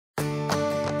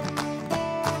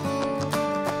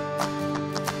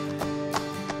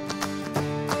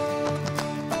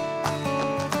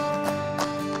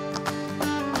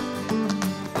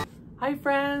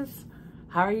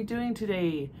How are you doing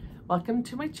today? Welcome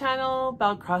to my channel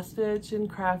about cross stitch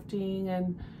and crafting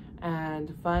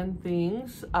and fun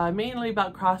things, mainly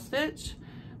about cross stitch.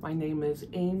 My name is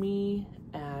Amy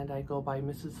and I go by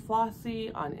Mrs. Flossy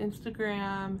on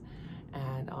Instagram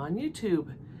and on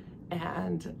YouTube.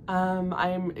 And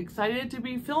I'm excited to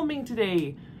be filming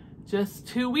today. Just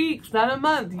 2 weeks, not a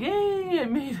month. Yay, I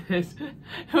made it.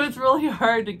 It was really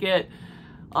hard to get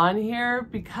on here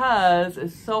because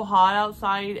it's so hot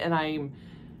outside and I'm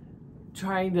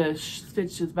trying to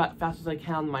stitch as fast as I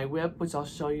can on my whip, which I'll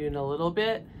show you in a little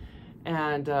bit.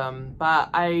 And but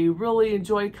I really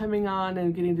enjoy coming on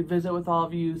and getting to visit with all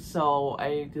of you, so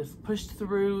I just pushed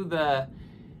through the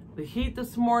heat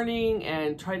this morning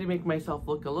and tried to make myself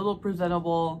look a little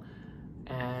presentable,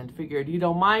 and figured you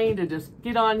don't mind to just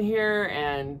get on here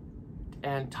and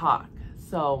talk.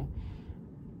 So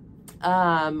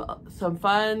some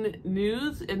fun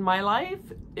news in my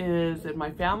life is, in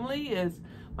my family, is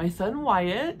my son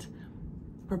Wyatt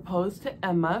proposed to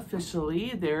Emma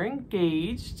officially. They're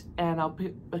engaged, and I'll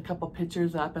put a couple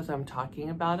pictures up as I'm talking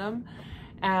about them.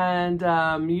 And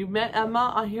you met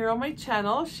Emma here on my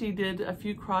channel. She did a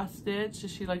few cross stitch.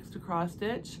 She likes to cross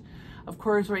stitch. Of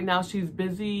course, right now she's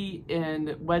busy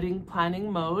in wedding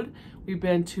planning mode. We've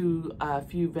been to a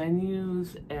few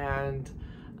venues, and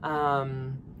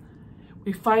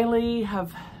we finally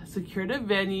have secured a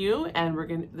venue, and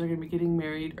they're gonna be getting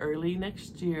married early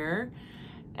next year.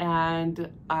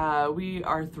 And we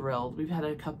are thrilled. We've had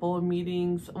a couple of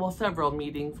meetings, well, several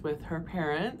meetings with her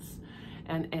parents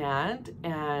and aunt,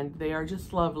 and they are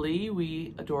just lovely.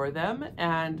 We adore them,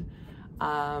 and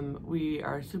we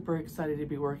are super excited to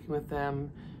be working with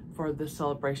them for the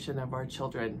celebration of our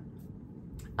children.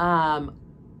 Like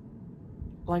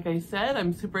I said,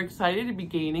 I'm super excited to be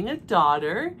gaining a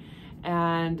daughter,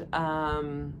 and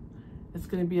it's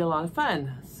going to be a lot of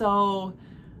fun. So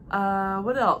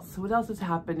what else is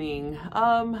happening?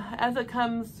 As it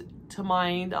comes to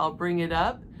mind, I'll bring it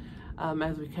up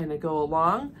as we kind of go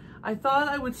along. I thought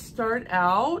I would start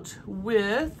out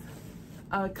with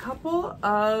a couple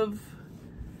of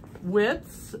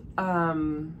whips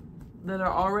that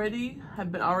are already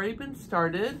been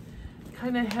started,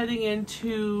 kind of heading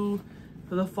into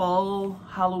the fall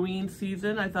Halloween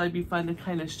season. I thought it'd be fun to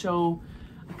kind of show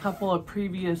a couple of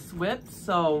previous whips.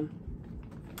 So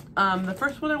the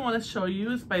first one I want to show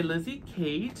you is by Lizzie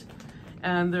Kate,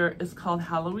 and it's called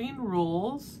Halloween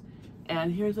Rules.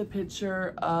 And here's a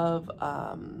picture of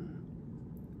I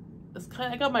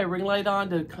got my ring light on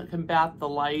to combat the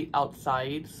light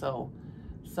outside, so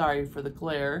sorry for the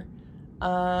glare.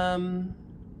 But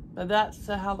that's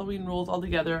the Halloween Rules all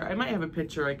together. I might have a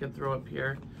picture I can throw up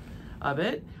here of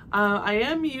it. I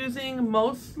am using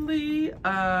mostly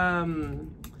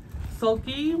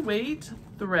sulky weight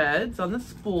threads on the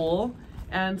spool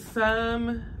and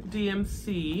some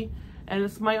DMC, and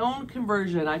it's my own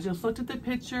conversion. I just looked at the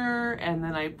picture and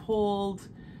then I pulled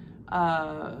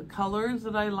colors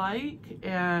that I like,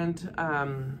 and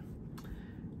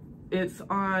it's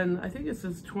on, I think it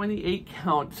says 28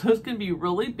 count, so it's gonna be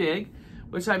really big,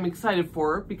 which I'm excited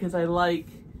for because I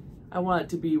want it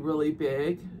to be really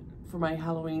big for my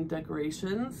Halloween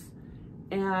decorations.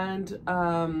 And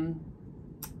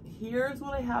here's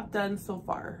what I have done so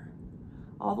far,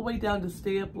 all the way down to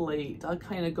stay up late. I'll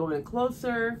kind of go in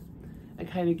closer and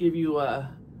kind of give you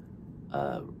a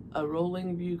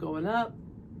rolling view going up.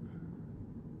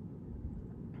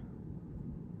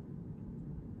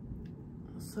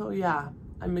 So yeah,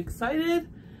 I'm excited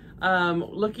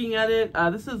looking at it.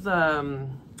 This is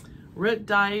Rit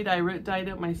dyed. I Rit dyed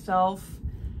it myself,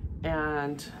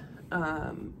 and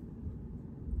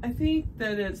I think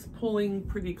that it's pulling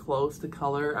pretty close to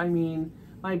color. I mean,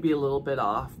 might be a little bit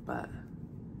off, but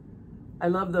I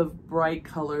love the bright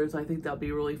colors. I think that'll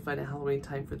be really fun at Halloween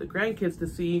time for the grandkids to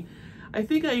see. I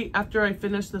think after I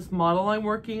finish this model I'm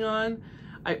working on,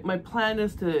 my plan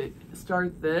is to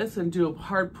start this and do a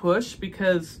hard push,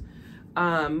 because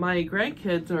my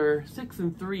grandkids are 6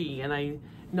 and 3, and I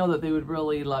know that they would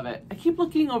really love it. I keep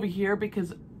looking over here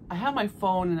because I have my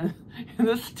phone in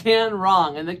the stand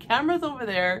wrong, and the camera's over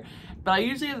there, but I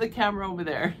usually have the camera over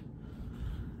there.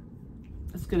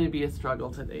 It's gonna be a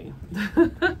struggle today.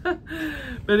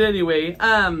 But anyway,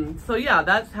 so yeah,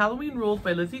 that's Halloween Rules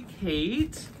by Lizzie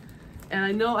Kate.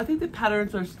 And I think the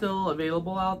patterns are still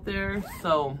available out there,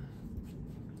 so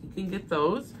you can get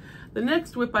those. The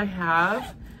next whip I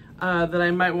have that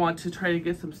I might want to try to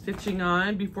get some stitching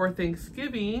on before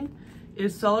Thanksgiving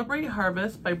is Celebrate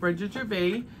Harvest by Bridget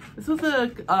Gervais. This was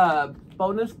a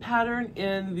bonus pattern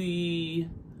in the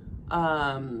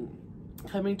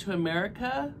Coming to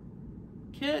America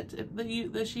kit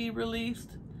that she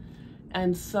released.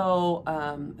 And so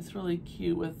it's really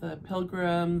cute with the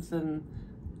pilgrims and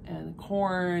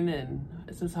corn, and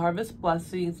it says Harvest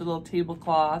Blessings, a little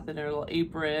tablecloth and a little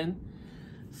apron.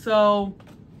 So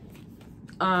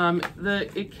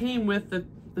it came with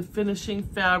the finishing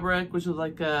fabric, which is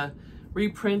like a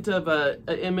reprint of an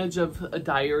image of a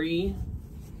diary.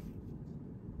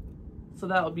 So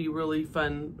that would be really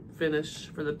fun finish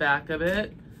for the back of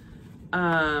it.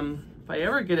 If I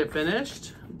ever get it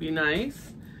finished, it'd be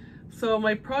nice. So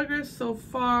my progress so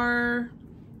far,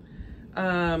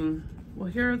 well,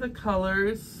 here are the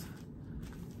colors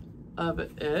of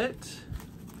it.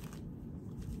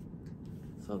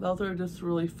 So those are just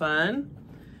really fun.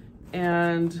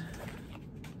 And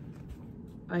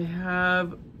I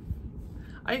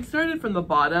started from the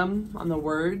bottom on the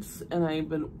words, and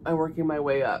I'm working my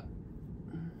way up.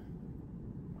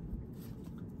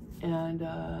 And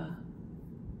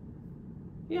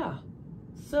yeah,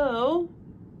 so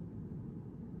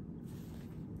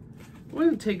it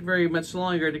wouldn't take very much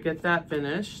longer to get that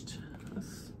finished.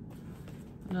 That's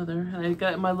another, and I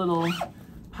got my little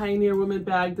Pioneer Woman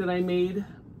bag that I made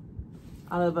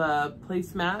out of a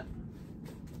placemat.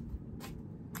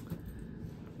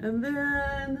 And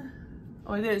then,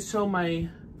 oh, I didn't show my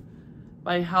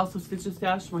House of Stitches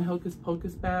stash, my Hocus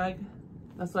Pocus bag.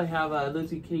 That's what I have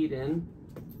Lizzie Kate in.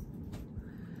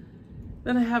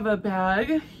 Then I have a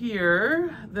bag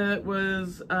here that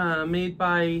was made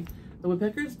by the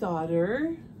woodpecker's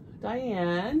daughter,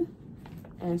 Diane,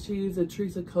 and she used a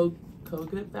Teresa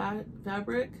Kogut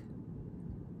fabric,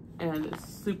 and it's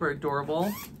super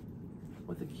adorable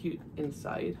with a cute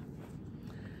inside.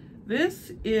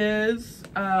 This is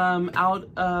out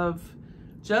of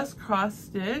Just Cross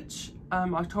Stitch,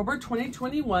 October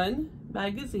 2021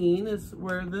 magazine is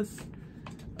where this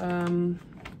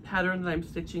pattern that I'm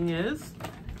stitching is,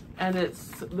 and it's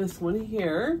this one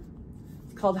here.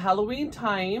 It's called Halloween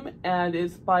Time, and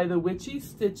it's by the Witchy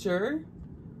Stitcher.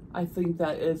 I think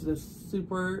that is just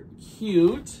super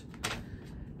cute.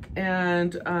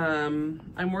 And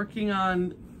I'm working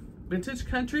on Vintage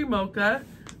Country Mocha.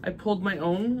 I pulled my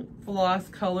own floss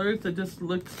colors that just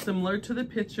look similar to the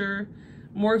picture,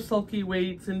 more sulky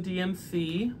weights and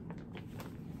DMC.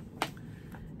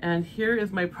 And here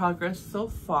is my progress so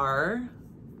far.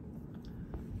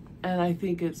 And I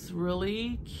think it's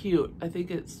really cute. I think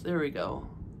it's, there we go.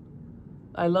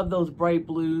 I love those bright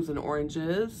blues and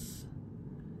oranges.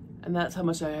 And that's how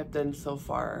much I have done so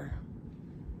far.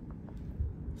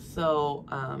 So,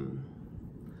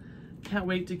 can't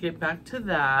wait to get back to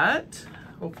that.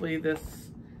 Hopefully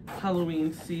this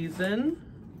Halloween season.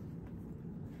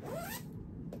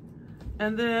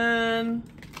 And then,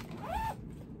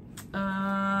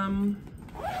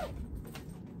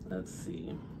 let's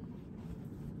see.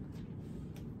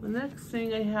 The next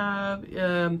thing I have,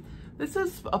 this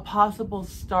is a possible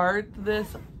start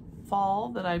this fall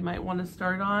that I might want to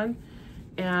start on,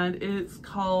 and it's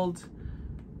called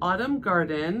Autumn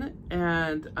Garden,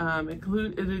 and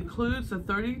it includes a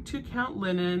 32 count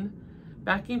linen,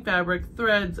 backing fabric,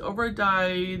 threads,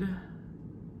 over-dyed,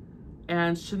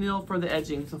 and chenille for the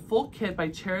edging. It's a full kit by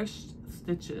Cherished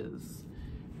Stitches,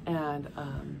 and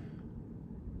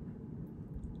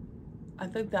I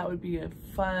think that would be a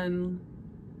fun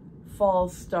fall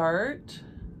start.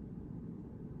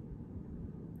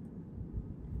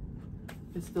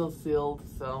 It's still sealed,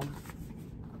 so.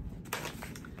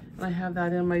 And I have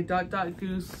that in my Dot Dot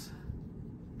Goose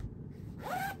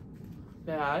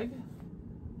bag.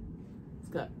 It's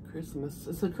got Christmas,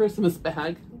 it's a Christmas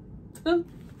bag. Oh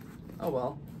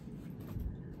well.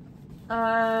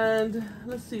 And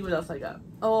let's see what else I got.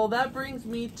 Oh, that brings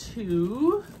me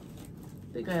to,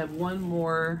 I think I have one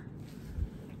more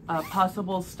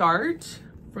possible start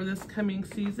for this coming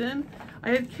season. I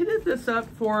had kitted this up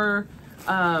for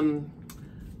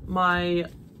my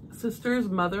sister's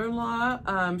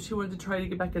mother-in-law. She wanted to try to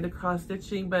get back into cross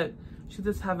stitching, but she's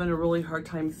just having a really hard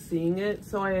time seeing it.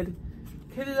 So I had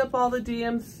kitted up all the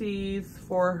DMCs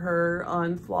for her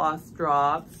on floss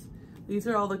drops. These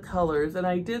are all the colors, and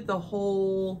I did the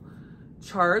whole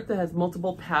chart that has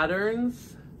multiple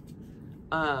patterns.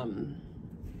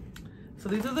 So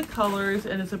these are the colors,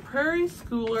 and it's a Prairie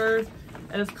Schooler,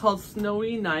 and it's called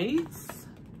Snowy Nights,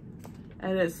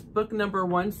 and it's book number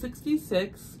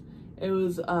 166. It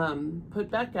was put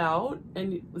back out,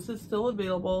 and this is still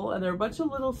available, and there are a bunch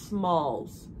of little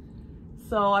smalls.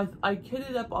 So I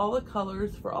kitted up all the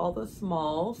colors for all the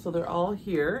smalls, so they're all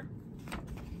here.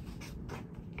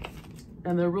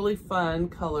 And they're really fun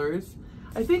colors.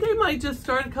 I think I might just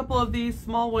start a couple of these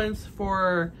small ones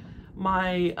for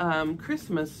my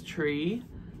Christmas tree.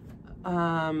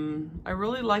 I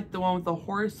really like the one with the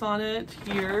horse on it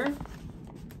here.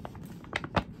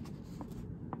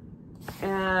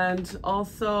 And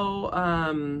also,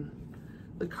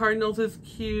 the cardinals is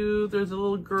cute. There's a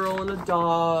little girl and a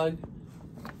dog.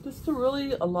 Just a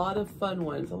lot of fun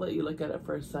ones. I'll let you look at it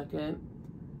for a second.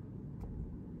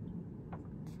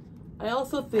 I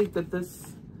also think that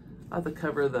this, I have to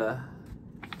cover the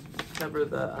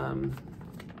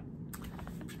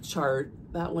chart.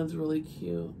 That one's really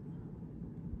cute.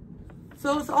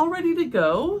 So it's all ready to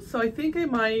go. So I think I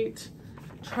might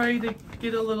try to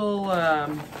get a little,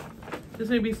 just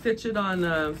maybe stitch it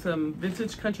on some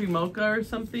vintage country mocha or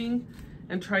something,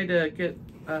 and try to get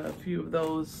a few of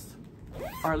those,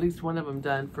 or at least one of them,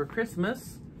 done for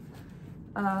Christmas.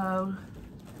 And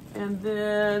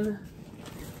then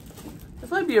this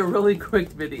might be a really quick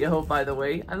video, by the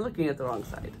way. I'm looking at the wrong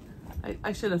side.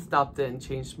 I should have stopped it and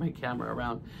changed my camera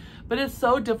around. But it's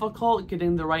so difficult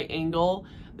getting the right angle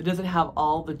that doesn't have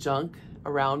all the junk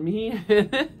around me in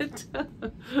it.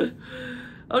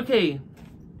 Okay.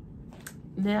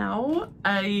 Now,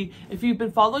 if you've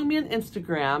been following me on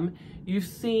Instagram, you've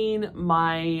seen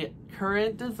my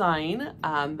current design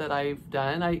that I've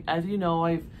done. As you know,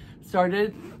 I've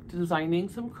started designing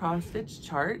some cross-stitch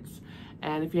charts.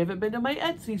 And if you haven't been to my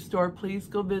Etsy store, please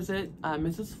go visit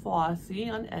Mrs. Flossy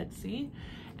on Etsy.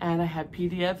 And I have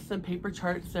PDFs and paper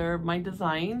charts there of my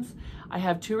designs. I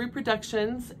have 2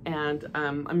 reproductions,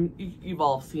 and you've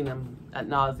all seen them ad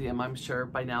nauseum, I'm sure,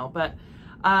 by now. But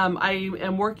I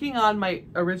am working on my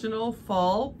original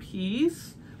fall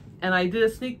piece, and I did a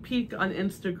sneak peek on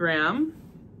Instagram.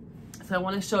 So I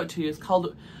want to show it to you. It's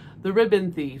called The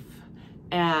Ribbon Thief.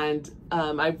 And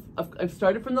I've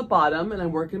started from the bottom, and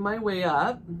I'm working my way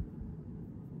up.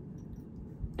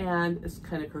 And it's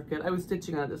kind of crooked. I was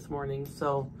stitching on it this morning,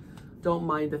 so don't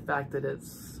mind the fact that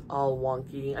it's all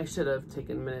wonky. I should have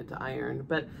taken a minute to iron,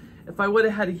 but if I would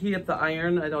have had to heat up the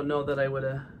iron, I don't know that I would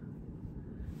have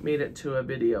made it to a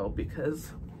video,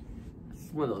 because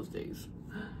it's one of those days.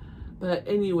 But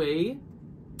anyway,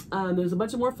 there's a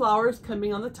bunch of more flowers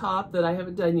coming on the top that I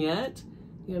haven't done yet.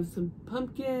 You have some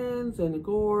pumpkins and a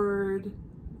gourd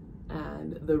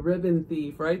and the ribbon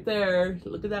thief right there.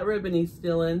 Look at that ribbon he's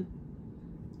stealing.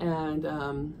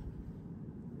 And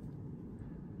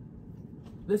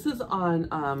this is on,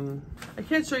 I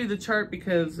can't show you the chart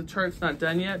because the chart's not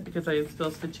done yet, because I am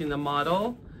still stitching the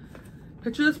model.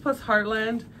 Picture This plus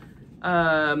Heartland,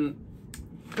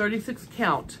 36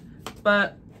 count.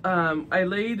 But I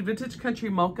laid Vintage Country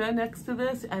Mocha next to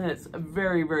this, and it's a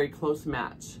very, very close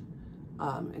match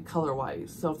color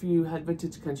wise. So if you had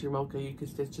Vintage Country Mocha, you could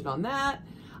stitch it on that.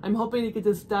 I'm hoping to get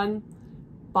this done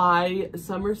by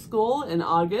summer school in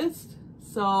August.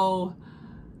 So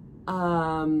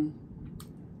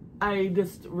I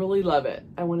just really love it.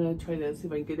 I want to try to see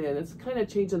if I can get in. It's kind of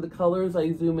changing the colors.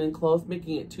 I zoom in close,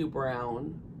 making it too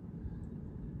brown.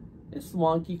 It's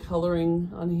wonky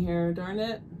coloring on here, darn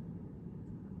it.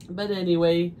 But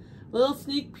anyway, little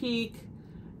sneak peek.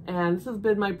 And this has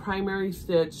been my primary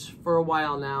stitch for a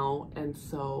while now. And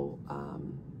so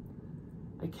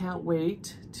I can't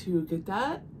wait to get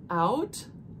that out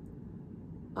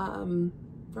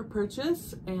for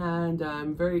purchase. And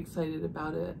I'm very excited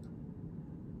about it.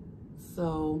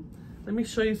 So let me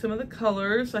show you some of the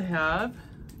colors I have.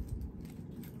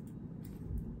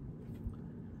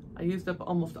 I used up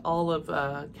almost all of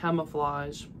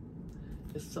camouflage.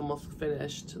 It's almost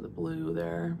finished to the blue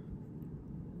there.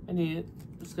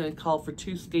 It's going to call for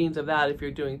 2 skeins of that if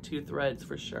you're doing 2 threads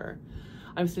for sure.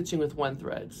 I'm stitching with 1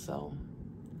 thread, so.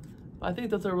 But I think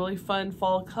those are really fun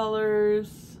fall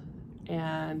colors.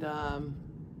 And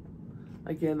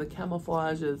again, the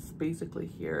camouflage is basically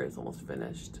here. It's almost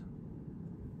finished.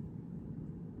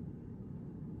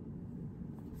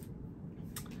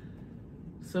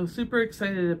 So super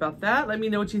excited about that. Let me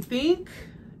know what you think.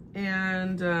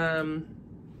 And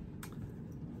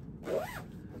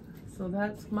so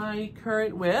that's my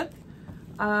current width.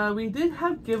 We did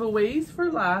have giveaways for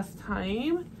last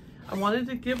time. I wanted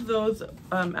to give those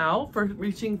out for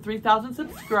reaching 3,000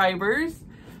 subscribers.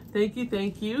 Thank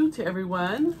you to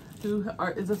everyone who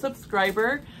is a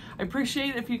subscriber. I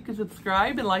appreciate if you could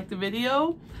subscribe and like the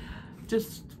video.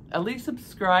 Just at least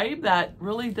subscribe. That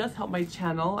really does help my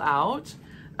channel out.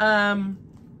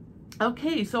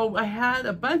 Okay, so I had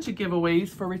a bunch of giveaways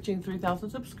for reaching 3,000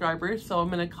 subscribers, so I'm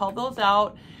going to call those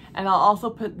out, and I'll also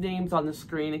put names on the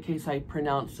screen in case I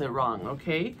pronounce it wrong,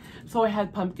 okay? So I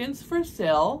had Pumpkins for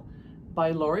Sale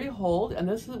by Lori Holt, and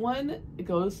this one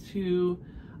goes to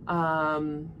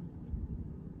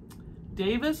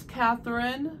Davis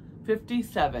Catherine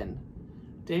 57.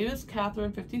 Davis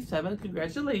Catherine 57,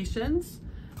 congratulations.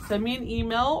 Send me an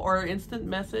email or instant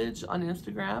message on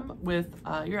Instagram with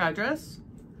your address.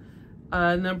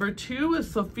 Number 2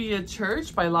 is Sophia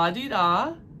Church by La Di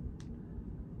Da.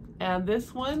 And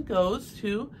this one goes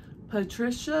to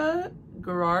Patricia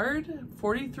Gerard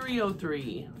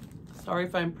 4303. Sorry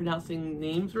if I'm pronouncing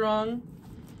names wrong.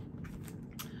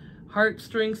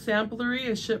 Heartstring Samplery,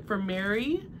 a ship from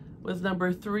Mary, was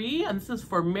number 3. And this is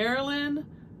for Marilyn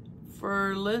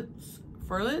Furlitz,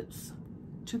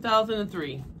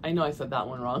 2003. I know I said that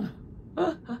one wrong.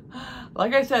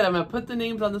 Like I said, I'm going to put the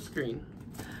names on the screen.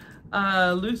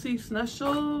 Lucy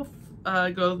Snushel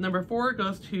goes, number 4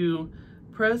 goes to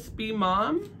Presby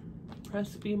Mom.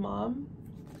 Presby Mom.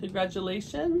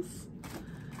 Congratulations.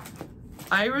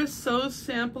 Iris Sews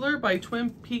Sampler by Twin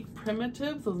Peak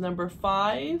Primitives was number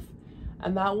 5.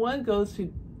 And that one goes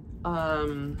to,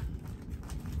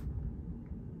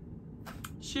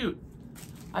 shoot,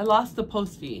 I lost the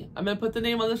postie. I'm going to put the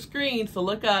name on the screen, so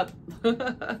look up.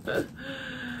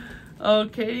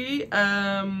 Okay,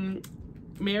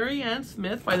 Mary Ann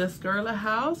Smith by the Scarlet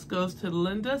House goes to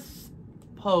Linda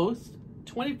Post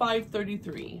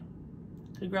 2533.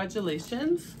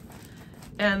 Congratulations.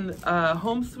 And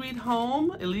Home Sweet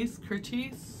Home, Elise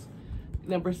Curtis,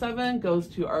 number 7 goes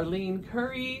to Arlene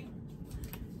Curry.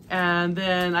 And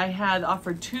then I had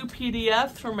offered 2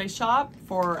 PDFs for my shop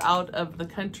for out of the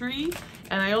country,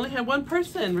 and I only had one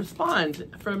person respond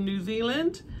from New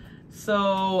Zealand.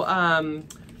 So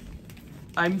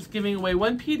I'm giving away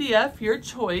 1 PDF, your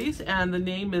choice, and the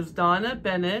name is Donna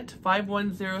Bennett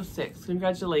 5106.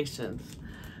 Congratulations.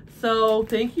 So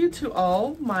thank you to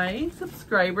all my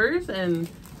subscribers, and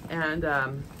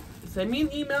send me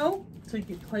an email so you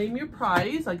can claim your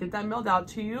prize. I'll get that mailed out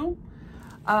to you.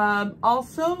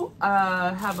 Also,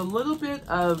 have a little bit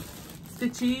of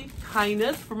stitchy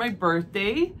kindness for my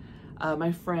birthday.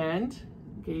 My friend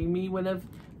gave me one of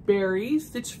Barry's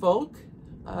Stitch Folk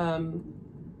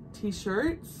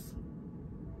t-shirts,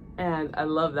 and I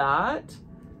love that.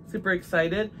 Super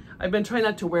excited. I've been trying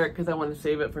not to wear it because I want to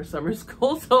save it for summer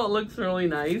school, so it looks really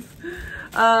nice.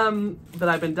 But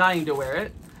I've been dying to wear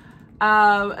it.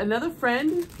 Another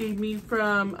friend gave me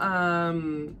from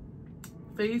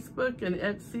Facebook and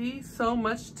Etsy So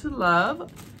Much to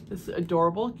Love, this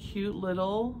adorable, cute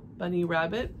little bunny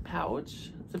rabbit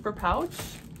pouch, zipper pouch.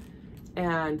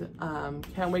 And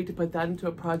can't wait to put that into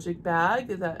a project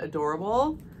bag. Is that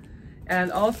adorable?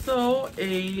 And also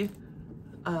a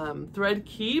thread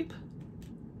keep.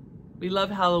 We love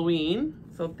Halloween,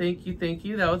 so thank you, thank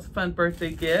you. That was a fun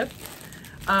birthday gift.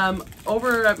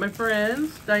 Over at my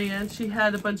friend's, Diane, she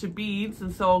had a bunch of beads,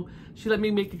 and so she let me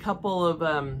make a couple of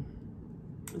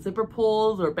zipper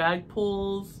pulls or bag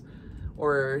pulls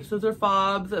or scissor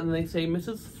fobs, and they say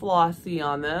Mrs. Flossy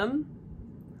on them.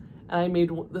 And I made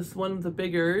this one with a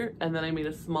bigger, and then I made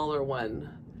a smaller one.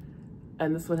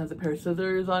 And this one has a pair of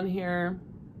scissors on here.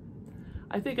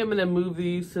 I think I'm gonna move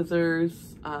these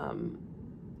scissors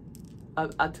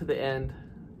up to the end.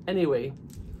 Anyway,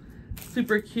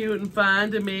 super cute and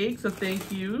fun to make, so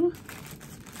thank you.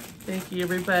 Thank you,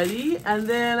 everybody. And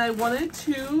then I wanted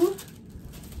to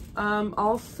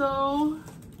also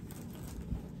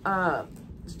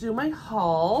do my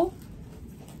haul.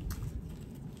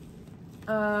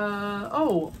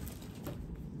 So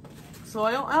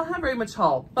I don't have very much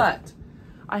haul, but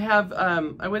I have,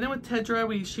 I went in with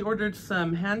Tedra. She ordered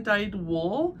some hand-dyed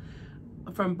wool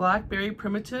from Blackberry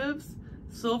Primitives,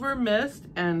 Silver Mist,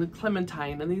 and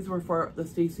Clementine. And these were for the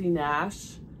Stacey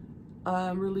Nash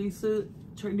releases,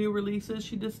 new releases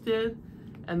she just did.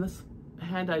 And this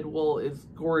hand-dyed wool is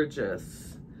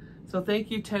gorgeous. So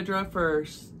thank you, Tedra, for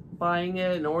buying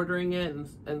it and ordering it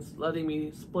and letting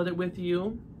me split it with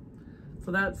you.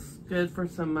 So that's good for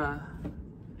some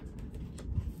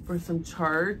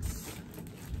charts.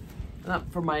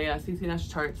 Not for my Stacey Nash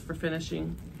charts for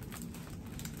finishing.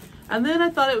 And then I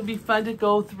thought it would be fun to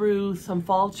go through some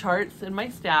fall charts in my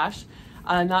stash,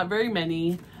 not very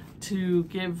many, to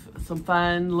give some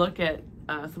fun look at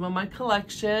some of my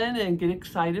collection and get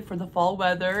excited for the fall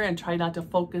weather and try not to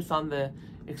focus on the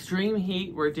extreme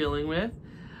heat we're dealing with.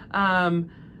 I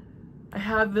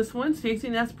have this one, Stacey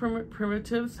Nash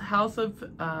Primitives, House of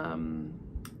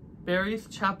Berries,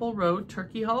 Chapel Road,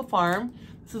 Turkey Hall Farm.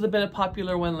 This has been a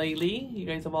popular one lately. You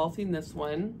guys have all seen this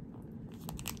one.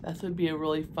 This would be a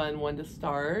really fun one to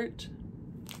start.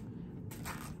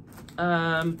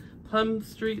 Plum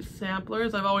Street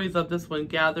Samplers. I've always loved this one,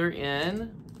 Gather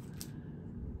In.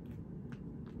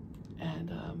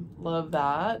 And love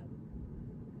that.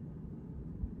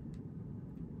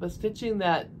 But stitching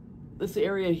this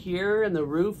area here and the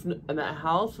roof and that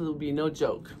house will be no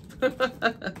joke.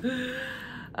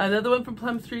 Another one from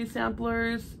Plum Street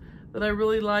Samplers that I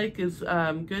really like is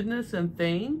Goodness and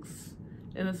Thanks.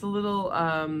 And it's a little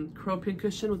crow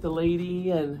pincushion with a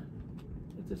lady, and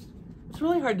it's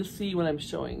really hard to see when I'm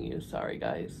showing you. Sorry,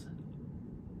 guys.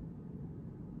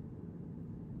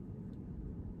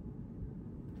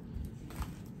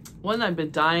 One I've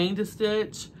been dying to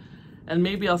stitch, and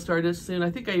maybe I'll start it soon. I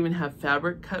think I even have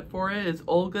fabric cut for it. It's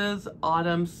Olga's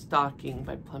Autumn Stocking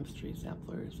by Plumstree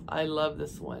Samplers. I love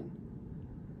this one.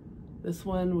 This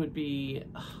one would be,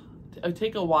 it would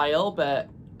take a while, but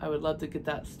I would love to get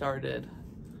that started.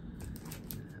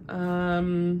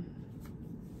 And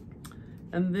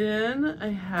then I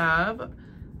have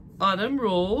Autumn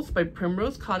Rules by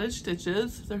Primrose Cottage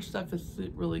Stitches. Their stuff is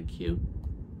really cute.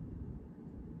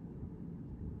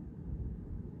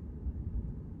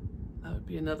 That would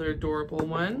be another adorable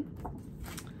one.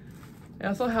 I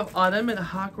also have Autumn at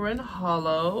Hawk Run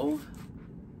Hollow.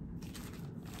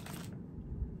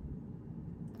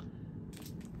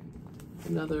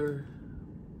 Another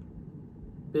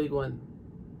big one.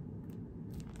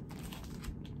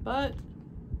 But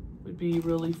would be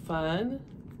really fun.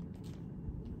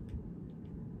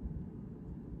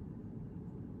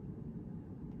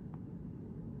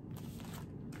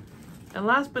 And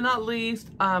last but not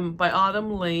least, by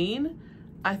Autumn Lane,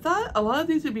 I thought a lot of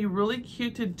these would be really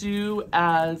cute to do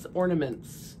as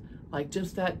ornaments, like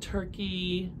just that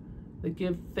turkey, the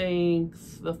give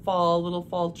thanks, the fall, little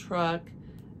fall truck.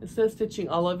 Instead of stitching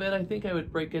all of it, I think I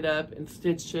would break it up and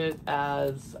stitch it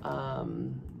as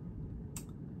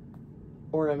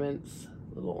ornaments,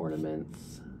 little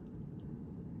ornaments.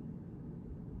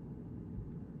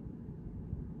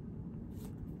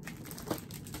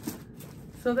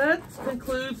 So that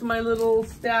concludes my little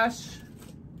stash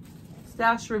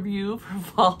review for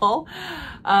fall.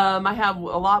 I have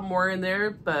a lot more in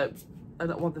there, but I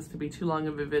don't want this to be too long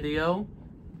of a video.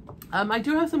 I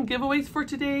do have some giveaways for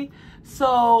today.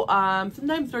 So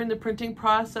sometimes during the printing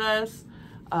process,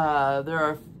 there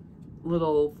are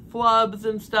little flubs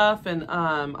and stuff, and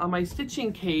on my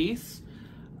stitching case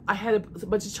I had a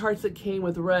bunch of charts that came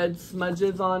with red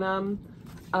smudges on them,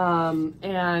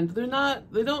 and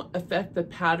they don't affect the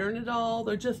pattern at all.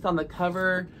 They're just on the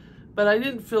cover, but I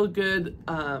didn't feel good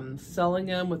selling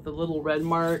them with the little red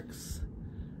marks,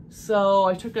 so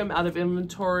I took them out of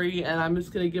inventory, and I'm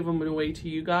just going to give them away to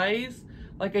you guys.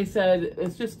 Like I said,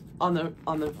 it's just on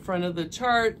the front of the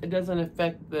chart. It doesn't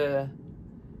affect the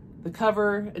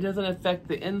cover. It doesn't affect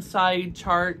the inside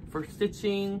chart for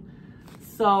stitching.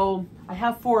 So I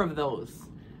have 4 of those.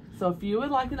 So if you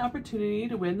would like an opportunity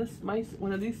to win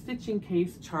one of these stitching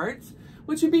case charts,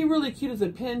 which would be really cute as a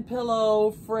pin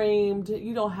pillow, framed,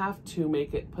 you don't have to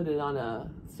put it on a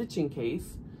stitching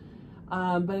case.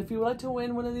 But if you would like to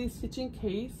win one of these stitching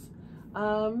case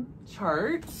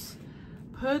charts,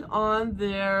 put on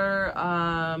there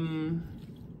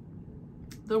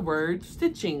the word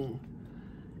stitching.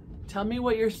 Tell me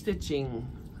what you're stitching.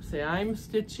 Say I'm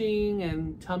stitching,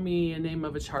 and tell me a name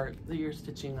of a chart that you're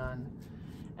stitching on.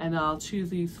 And I'll choose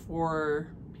these 4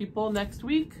 people next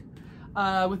week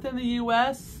within the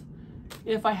US.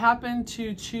 If I happen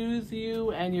to choose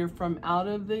you and you're from out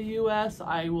of the US,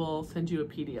 I will send you a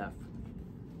PDF.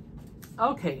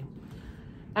 Okay.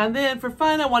 And then for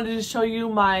fun, I wanted to show you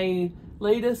my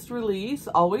latest release,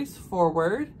 Always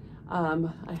Forward.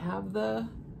 I have the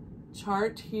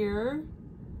chart here,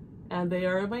 and they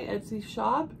are in my Etsy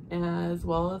shop as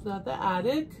well as at the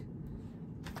attic.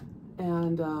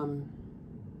 And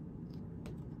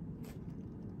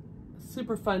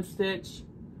super fun stitch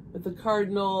with the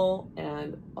cardinal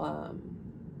and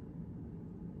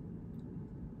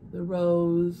the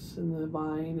rose and the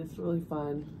vine. It's really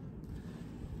fun.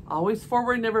 Always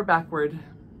forward, never backward.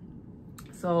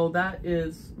 So that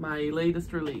is my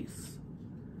latest release.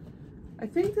 I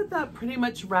think that pretty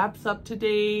much wraps up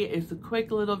today. It's a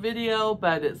quick little video,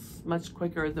 but it's much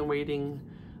quicker than waiting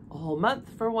a whole month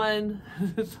for one.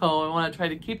 So I want to try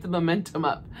to keep the momentum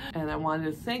up. And I wanted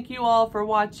to thank you all for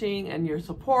watching and your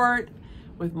support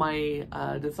with my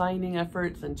designing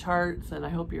efforts and charts, and I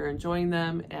hope you're enjoying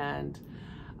them. And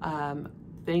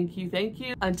thank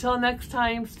you. Until next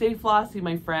time, stay flossy,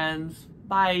 my friends.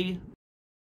 Bye.